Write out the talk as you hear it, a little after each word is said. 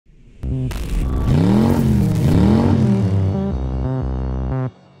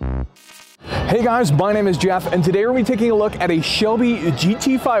Hey guys, my name is Jeff, and today we're going to be taking a look at a Shelby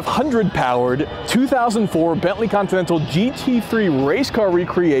GT500 powered 2004 Bentley Continental GT3 race car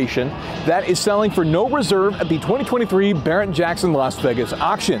recreation that is selling for no reserve at the 2023 Barrett-Jackson Las Vegas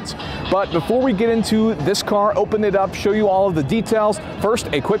Auctions. But before we get into this car, open it up, show you all of the details, first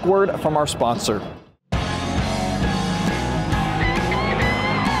a quick word from our sponsor.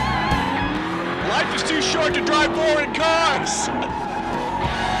 Life is too short to drive boring cars!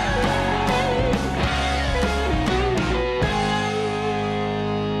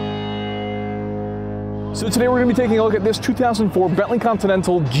 So today we're going to be taking a look at this 2004 Bentley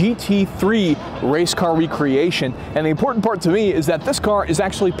Continental GT3 race car recreation, and the important part to me is that this car is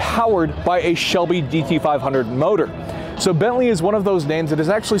actually powered by a Shelby GT500 motor. So Bentley is one of those names that is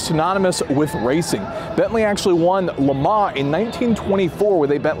actually synonymous with racing. Bentley actually won Le Mans in 1924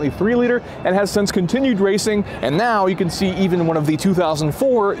 with a Bentley 3-liter and has since continued racing, and now you can see even one of the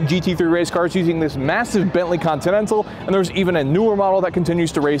 2004 GT3 race cars using this massive Bentley Continental, and there's even a newer model that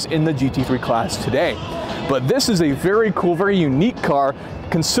continues to race in the GT3 class today. But this is a very cool, very unique car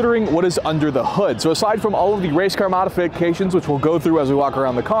considering what is under the hood. So aside from all of the race car modifications, which we'll go through as we walk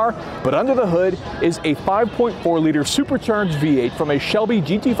around the car, but under the hood is a 5.4-liter supercharged V8 from a Shelby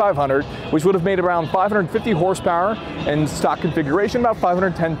GT500, which would have made around 550 horsepower in stock configuration, about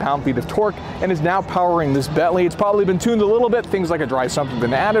 510 pound-feet of torque, and is now powering this Bentley. It's probably been tuned a little bit. Things like a dry sump have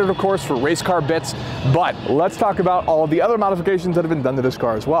been added, of course, for race car bits, but let's talk about all of the other modifications that have been done to this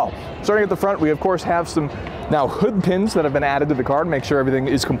car as well. Starting at the front, we of course have some now hood pins that have been added to the car to make sure everything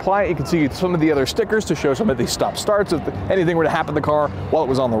is compliant. You can see some of the other stickers to show some of the stop starts if anything were to happen to the car while it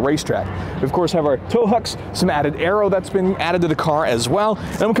was on the racetrack. We of course have our tow hooks, some added aero that's been added to the car as well.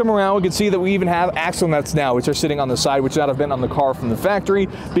 And then we come around, we can see that we even have axle nuts now, which are sitting on the side, which would not have been on the car from the factory,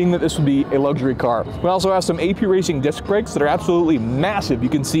 being that this would be a luxury car. We also have some AP Racing disc brakes that are absolutely massive. You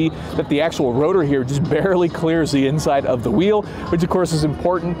can see that the actual rotor here just barely clears the inside of the wheel, which of course is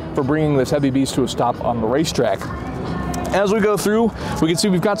important for bringing this heavy beast to a stop on the racetrack. As we go through, we can see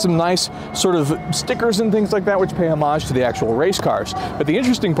we've got some nice sort of stickers and things like that which pay homage to the actual race cars. But the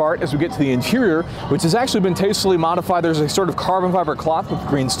interesting part as we get to the interior, which has actually been tastefully modified, there's a sort of carbon fiber cloth with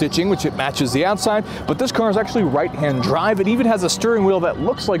green stitching, which it matches the outside, but this car is actually right-hand drive. It even has a steering wheel that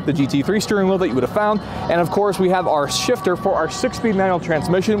looks like the GT3 steering wheel that you would have found. And of course, we have our shifter for our 6-speed manual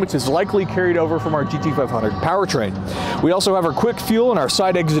transmission, which is likely carried over from our GT500 powertrain. We also have our quick fuel and our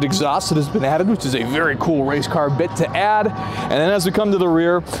side exit exhaust that has been added, which is a very cool race car bit to add. And then as we come to the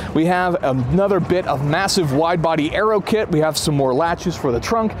rear, we have another bit of massive wide body aero kit. We have some more latches for the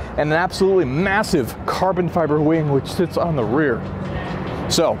trunk and an absolutely massive carbon fiber wing which sits on the rear.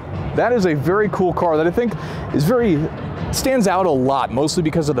 So that is a very cool car that I think is stands out a lot, mostly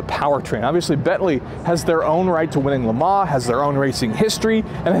because of the powertrain. Obviously, Bentley has their own right to winning Le Mans, has their own racing history,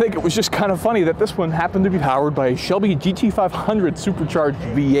 and I think it was just kind of funny that this one happened to be powered by a Shelby GT500 supercharged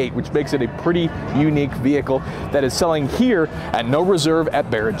V8, which makes it a pretty unique vehicle that is selling here at no reserve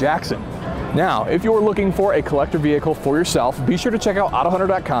at Barrett-Jackson. Now, if you're looking for a collector vehicle for yourself, be sure to check out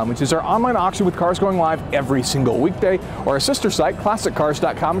AutoHunter.com, which is our online auction with cars going live every single weekday, or our sister site,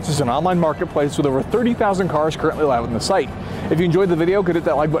 ClassicCars.com, which is an online marketplace with over 30,000 cars currently live on the site. If you enjoyed the video, could hit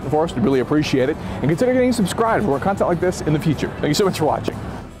that like button for us, we'd really appreciate it, and consider getting subscribed for more content like this in the future. Thank you so much for watching.